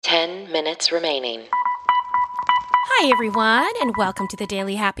10 minutes remaining. Hi, everyone, and welcome to the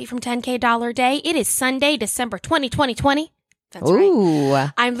Daily Happy from 10K Dollar Day. It is Sunday, December 2020. That's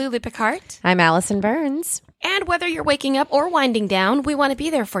right. I'm Lulu Picard. I'm Allison Burns. And whether you're waking up or winding down, we want to be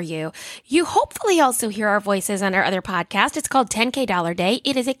there for you. You hopefully also hear our voices on our other podcast. It's called 10K Dollar Day.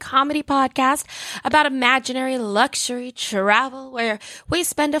 It is a comedy podcast about imaginary luxury travel where we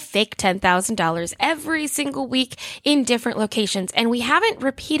spend a fake $10,000 every single week in different locations. And we haven't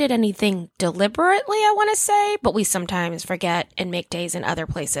repeated anything deliberately, I want to say, but we sometimes forget and make days in other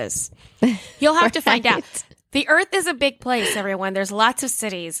places. You'll have to find out. The Earth is a big place, everyone. There's lots of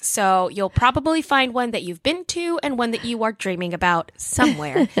cities, so you'll probably find one that you've been to and one that you are dreaming about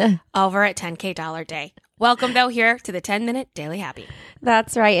somewhere over at 10K Dollar Day. Welcome, though, here to the 10-Minute Daily Happy.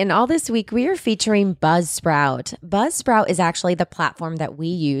 That's right. And all this week, we are featuring Buzzsprout. Buzzsprout is actually the platform that we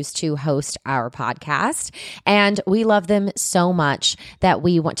use to host our podcast. And we love them so much that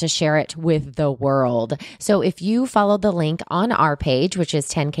we want to share it with the world. So if you follow the link on our page, which is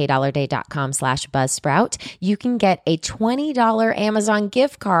 10kdollarday.com/Buzzsprout, you can get a $20 Amazon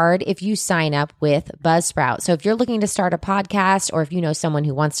gift card if you sign up with Buzzsprout. So if you're looking to start a podcast, or if you know someone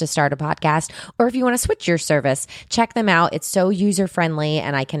who wants to start a podcast, or if you want to switch your service, check them out. It's so user-friendly,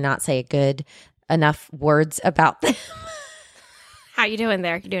 and I cannot say good enough words about them. How you doing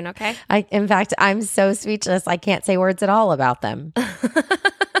there? You doing okay? In fact, I'm so speechless. I can't say words at all about them.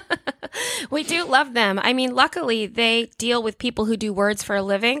 We do love them. I mean, luckily, they deal with people who do words for a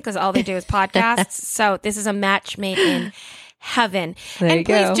living because all they do is podcasts. So this is a match made in heaven. And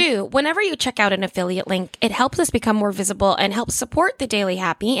please do, whenever you check out an affiliate link, it helps us become more visible and helps support the Daily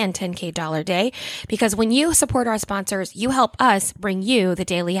Happy and 10K Dollar Day, because when you support our sponsors, you help us bring you the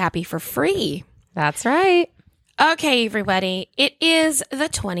Daily Happy for free. That's right. Okay, everybody, it is the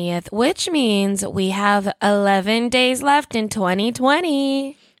 20th, which means we have 11 days left in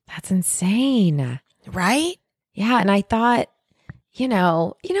 2020. That's insane. Right? Yeah, and I thought, you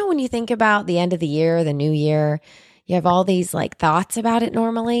know, when you think about the end of the year, the new year, you have all these like thoughts about it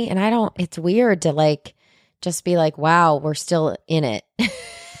normally. And it's weird to like just be like, wow, we're still in it.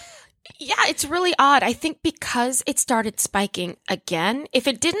 Yeah, it's really odd. I think because it started spiking again, if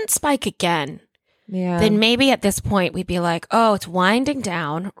it didn't spike again, then maybe at this point we'd be like, oh, it's winding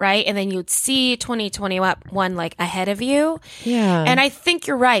down, right? And then you'd see 2021 like ahead of you. Yeah. And I think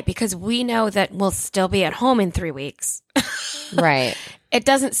you're right, because we know that we'll still be at home in 3 weeks. Right. It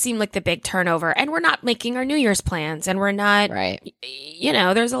doesn't seem like the big turnover, and we're not making our New Year's plans, and we're not,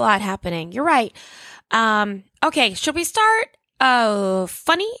 there's a lot happening. You're right. Okay, should we start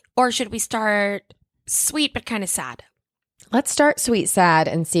funny, or should we start sweet but kind of sad? Let's start sweet, sad,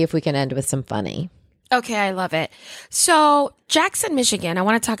 and see if we can end with some funny. Okay, I love it. So Jackson, Michigan, I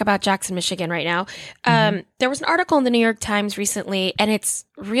want to talk about Jackson, Michigan right now. There was an article in the New York Times recently, and it's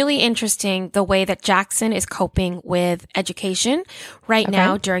really interesting the way that Jackson is coping with education right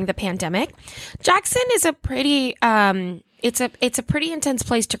now during the pandemic. Jackson is a pretty... It's a pretty intense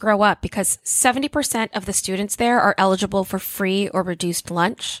place to grow up, because 70% of the students there are eligible for free or reduced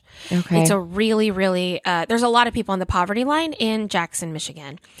lunch. Okay. It's a really, really, there's a lot of people on the poverty line in Jackson,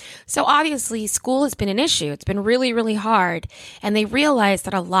 Michigan. So obviously school has been an issue. It's been really, really hard. And they realize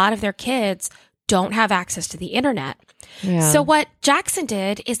that a lot of their kids don't have access to the internet. Yeah. So what Jackson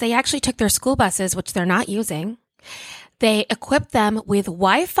did is they actually took their school buses, which they're not using. They equip them with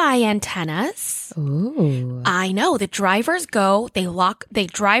Wi-Fi antennas. Ooh. I know. The drivers go, they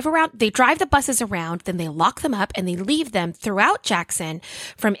drive the buses around, then they lock them up and they leave them throughout Jackson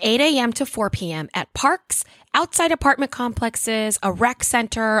from 8 a.m. to 4 p.m. at parks, outside apartment complexes, a rec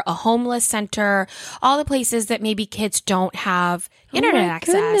center, a homeless center, all the places that maybe kids don't have internet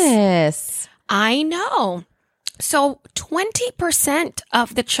access. Goodness. I know. So 20%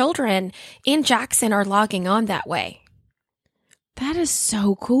 of the children in Jackson are logging on that way. That is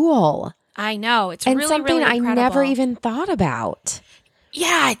so cool. I know. It's and really, something really I incredible. never even thought about.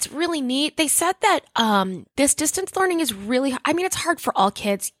 Yeah, it's really neat. They said that this distance learning is really, it's hard for all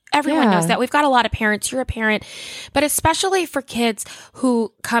kids. Everyone knows that. We've got a lot of parents. You're a parent. But especially for kids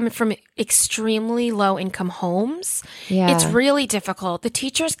who come from extremely low income homes, it's really difficult. The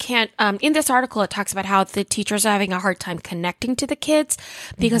teachers can't, in this article, it talks about how the teachers are having a hard time connecting to the kids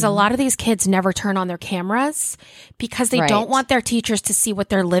because a lot of these kids never turn on their cameras because they don't want their teachers to see what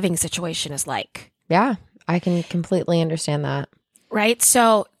their living situation is like. Yeah, I can completely understand that. Right?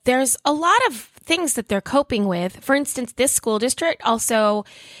 So there's a lot of things that they're coping with. For instance, this school district also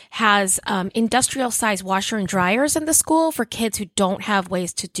has industrial-sized washer and dryers in the school for kids who don't have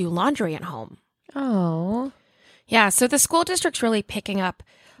ways to do laundry at home. Oh. Yeah, so the school district's really picking up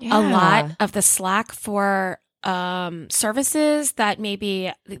a lot of the slack for services that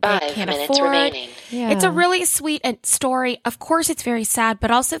maybe they 5 can't minutes afford. remaining. Yeah. It's a really sweet story. Of course, it's very sad,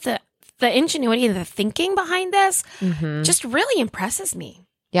 but also the ingenuity and the thinking behind this just really impresses me.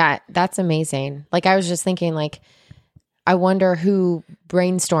 Yeah, that's amazing. Like, I was just thinking, like, I wonder who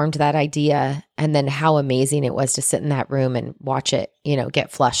brainstormed that idea and then how amazing it was to sit in that room and watch it,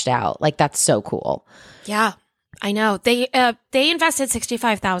 get flushed out. Like, that's so cool. Yeah, I know. They invested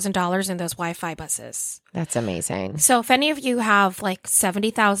 $65,000 in those Wi-Fi buses. That's amazing. So if any of you have like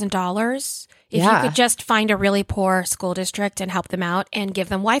 $70,000, if Yeah. you could just find a really poor school district and help them out and give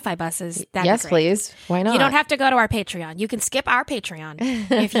them Wi-Fi buses, that'd Yes, be great. please. Why not? You don't have to go to our Patreon. You can skip our Patreon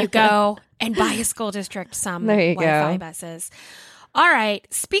if you go and buy a school district some There you Wi-Fi go. buses. All right.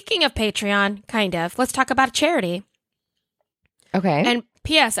 Speaking of Patreon, kind of, let's talk about a charity. Okay. And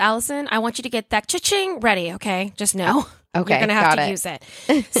P.S. Allison, I want you to get that cha-ching ready, okay? Just know. Okay, You're going to have got to it. use it.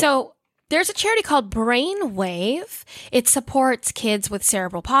 So there's a charity called Brainwave. It supports kids with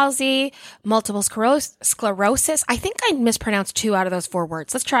cerebral palsy, multiple sclerosis. I think I mispronounced 2 out of those 4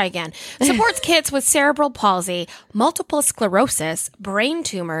 words. Let's try again. Supports kids with cerebral palsy, multiple sclerosis, brain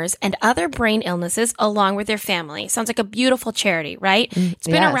tumors, and other brain illnesses along with their family. Sounds like a beautiful charity, right? It's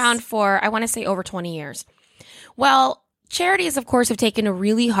been yes. around for, I want to say, over 20 years. Well, charities, of course, have taken a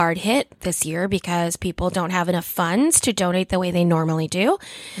really hard hit this year because people don't have enough funds to donate the way they normally do.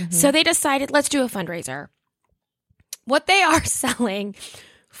 So they decided, let's do a fundraiser. What they are selling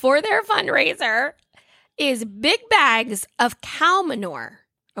for their fundraiser is big bags of cow manure,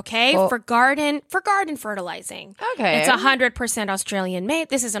 okay, Oh. for garden fertilizing. Okay. It's 100% Australian made.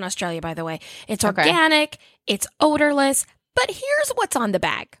 This is in Australia, by the way. It's Okay. organic, it's odorless, but here's what's on the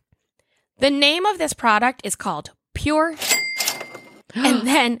bag. The name of this product is called Pure. And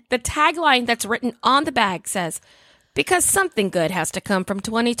then the tagline that's written on the bag says, because something good has to come from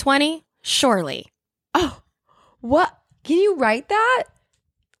 2020, surely. Oh, what? Can you write that?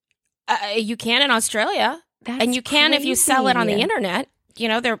 You can in Australia. That's And you can if you sell it on the crazy. internet.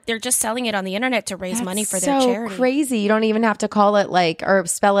 They're just selling it on the internet to raise money for That's their so charity. crazy. You don't even have to call it or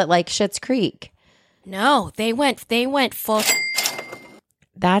spell it like Schitt's Creek. No, they went full.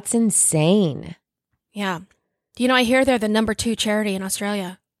 That's insane. Yeah. I hear they're the number 2 charity in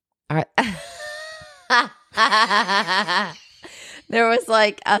Australia. All right. There was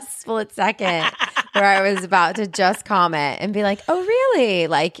like a split second where I was about to just comment and be like, oh, really?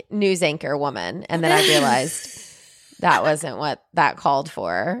 Like news anchor woman. And then I realized that wasn't what that called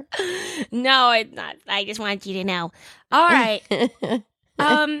for. No, it's not. I just want you to know. All right.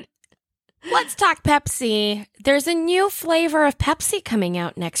 Let's talk Pepsi. There's a new flavor of Pepsi coming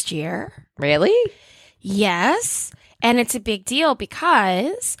out next year. Really? Yes. And it's a big deal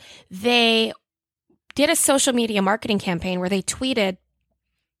because they did a social media marketing campaign where they tweeted,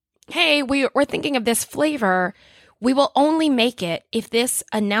 hey, we're thinking of this flavor. We will only make it if this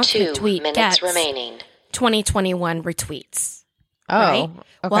announcement 2 tweet minutes gets remaining. 2021 retweets. Oh, Right?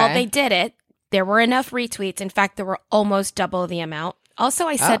 okay. Well, they did it. There were enough retweets. In fact, there were almost double the amount. Also,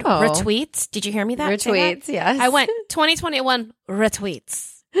 I said Oh. retweets. Did you hear me say that? Retweets, yes. I went 2021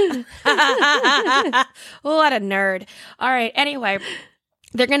 retweets. What a nerd. All right. Anyway,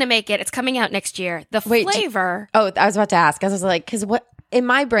 they're going to make it. It's coming out next year. The Wait, flavor. Oh, I was about to ask. I was like, because what in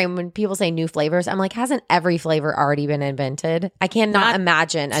my brain, when people say new flavors, I'm like, hasn't every flavor already been invented? I cannot Not-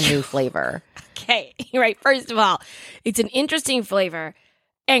 imagine a new flavor. Okay. Right. First of all, it's an interesting flavor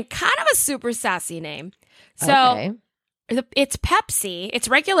and kind of a super sassy name. So Okay. it's Pepsi. It's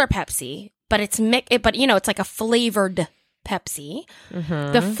regular Pepsi, but it's it's like a flavored Pepsi.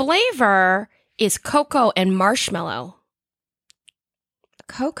 Mhm. The flavor is cocoa and marshmallow.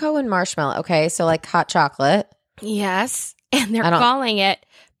 Cocoa and marshmallow. Okay, so like hot chocolate. Yes. And they're I don't- calling it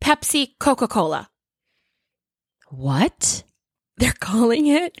Pepsi Coca-Cola. What? They're calling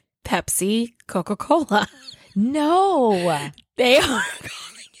it Pepsi Coca-Cola. No. They are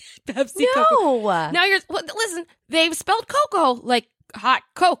calling it Pepsi Coca-Cola. No. Now listen, they've spelled cocoa like hot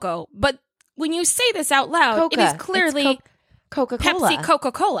cocoa, but when you say this out loud, Coca. it is It's clearly Coca-Cola. Pepsi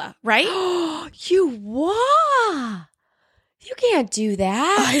Coca-Cola, right? You what? You can't do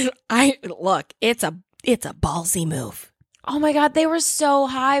that. I look, it's a ballsy move. Oh my God, they were so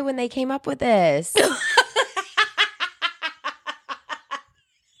high when they came up with this.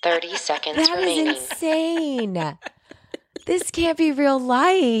 30 seconds That is remaining. insane. This can't be real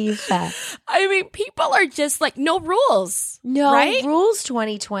life. I mean, people are just like, no rules. No Right? rules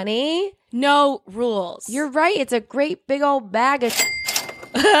 2020. No rules. You're right. It's a great big old bag of.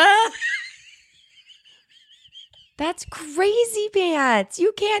 That's crazy pants.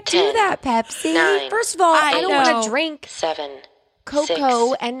 You can't do 10, that, Pepsi. 9, First of all, I don't want know. to drink. 7, cocoa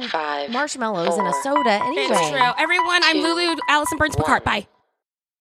Six, and five, marshmallows in a four, soda anyway. It's true. Everyone, I'm Two, Lulu Allison Burns Picard. Bye.